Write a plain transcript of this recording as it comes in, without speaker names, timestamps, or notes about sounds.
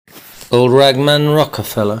Old ragman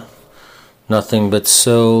Rockefeller, nothing but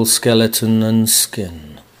soul, skeleton and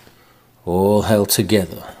skin, all held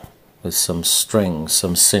together with some string,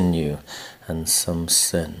 some sinew and some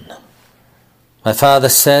sin. My father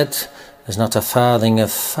said there's not a farthing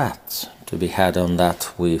of fat to be had on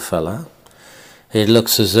that wee fella. It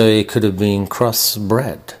looks as though he could have been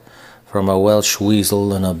cross-bred from a Welsh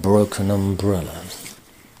weasel and a broken umbrella.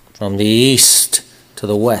 From the east to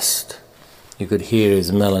the west you could hear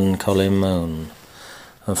his melancholy moan,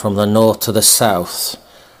 and from the north to the south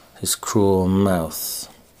his cruel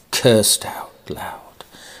mouth cursed out loud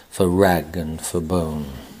for rag and for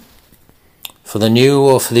bone. For the new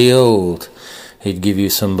or for the old, he'd give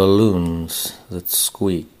you some balloons that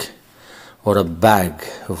squeak, or a bag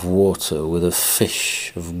of water with a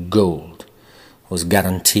fish of gold was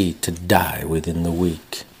guaranteed to die within the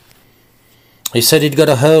week. He said he'd got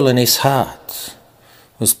a hole in his heart,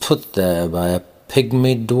 was put there by a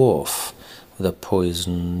pygmy dwarf with a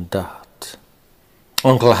poisoned dart.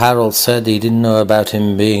 Uncle Harold said he didn't know about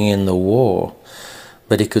him being in the war,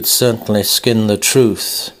 but he could certainly skin the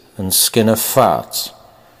truth and skin a fart,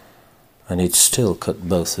 and he'd still cut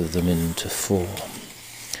both of them into four.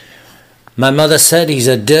 My mother said he's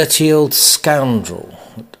a dirty old scoundrel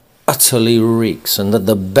that utterly reeks, and that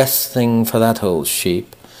the best thing for that old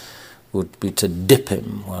sheep would be to dip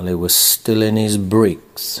him while he was still in his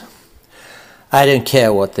breeks. I don't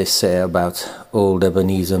care what they say about old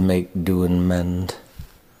Ebenezer make do and mend.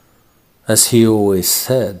 As he always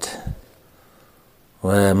said,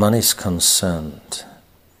 where money's concerned,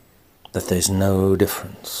 that there's no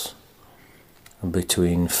difference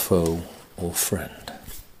between foe or friend.